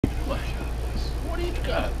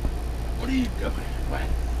Pico, what are you doing? What?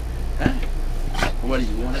 Huh? What do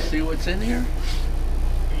you want to see what's in here?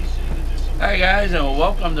 Hi guys, and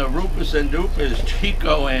welcome to Rufus and Doofus.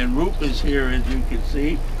 Chico and Rufus here, as you can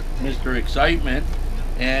see, Mr. Excitement,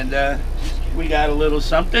 and we got a little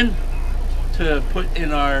something to put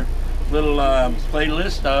in our little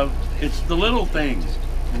playlist of It's the Little Things.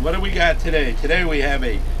 And what do we got today? Today we have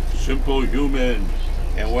a Simplehuman,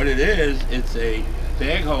 and what it is, it's a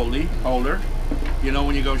bag holder. You know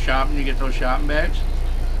when you go shopping, you get those shopping bags?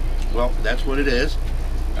 Well, that's what it is.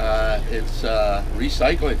 It's a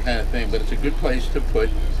recycling kind of thing, but it's a good place to put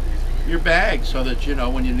your bags so that, you know,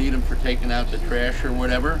 when you need them for taking out the trash or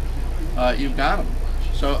whatever, you've got them.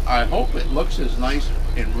 So I hope it looks as nice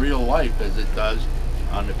in real life as it does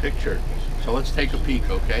on the picture. So let's take a peek,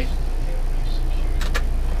 okay?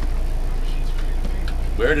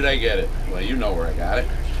 Where did I get it? Well, you know where I got it.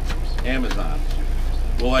 Amazon.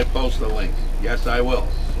 Will I post the link? Yes, I will.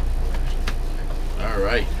 All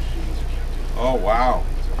right. Oh, wow.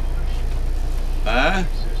 Huh?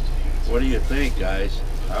 What do you think, guys?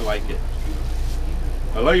 I like it.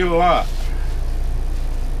 I like it a lot.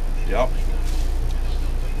 Yep.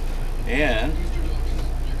 And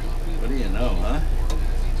what do you know, huh?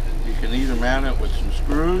 You can either mount it with some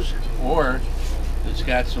screws, or it's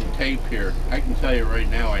got some tape here. I can tell you right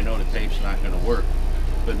now, I know the tape's not going to work,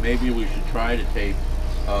 but maybe we should try the tape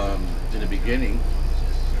in the beginning,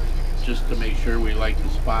 just to make sure we like the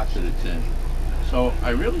spot that it's in. So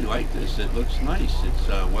I really like this. It looks nice. It's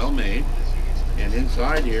well made. And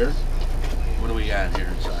inside here, what do we got here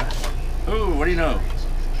inside? Oh, what do you know?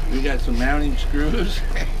 We got some mounting screws.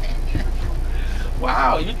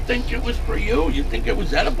 Wow, you'd think it was for you. You'd think it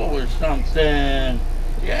was edible or something.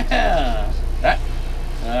 Yeah.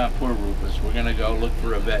 Poor Rufus. We're gonna go look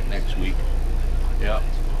for a vet next week. Yep.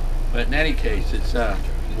 But in any case, it's a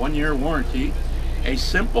 1-year warranty. A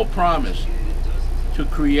simple promise. To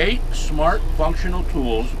create smart, functional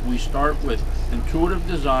tools, we start with intuitive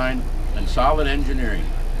design and solid engineering.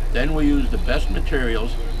 Then we use the best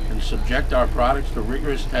materials and subject our products to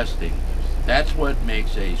rigorous testing. That's what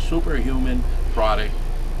makes a superhuman product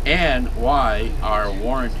and why our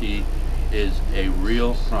warranty is a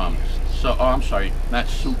real promise. So, oh, I'm sorry, not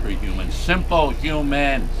superhuman,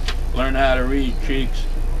 Simplehuman. Learn how to read, cheeks.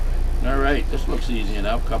 All right, this looks easy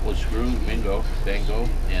enough. Couple of screws, bingo, bango,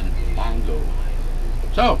 and bongo.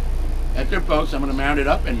 So, that's it, folks. I'm going to mount it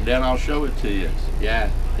up and then I'll show it to you. Yeah,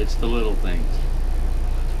 it's the little things.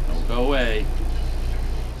 Don't go away.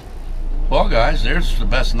 Well, guys, there's the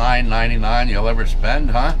best $9.99 you'll ever spend,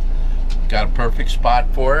 huh? Got a perfect spot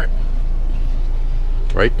for it.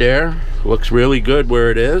 Right there. Looks really good where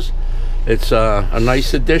it is. It's a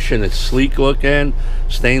nice addition. It's sleek looking.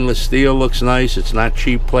 Stainless steel looks nice. It's not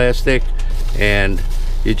cheap plastic. And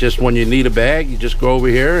you just, when you need a bag, you just go over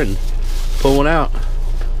here and pull one out.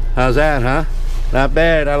 How's that, huh? Not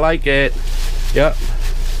bad. I like it. Yep.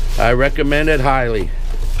 I recommend it highly.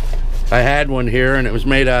 I had one here and it was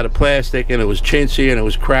made out of plastic and it was chintzy and it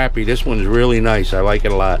was crappy. This one's really nice. I like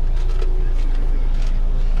it a lot.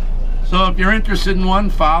 So if you're interested in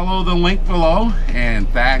one, follow the link below. And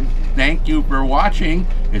thank you for watching.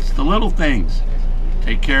 It's the Little Things.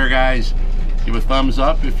 Take care, guys. Give a thumbs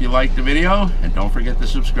up if you liked the video and don't forget to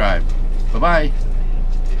subscribe. Bye-bye.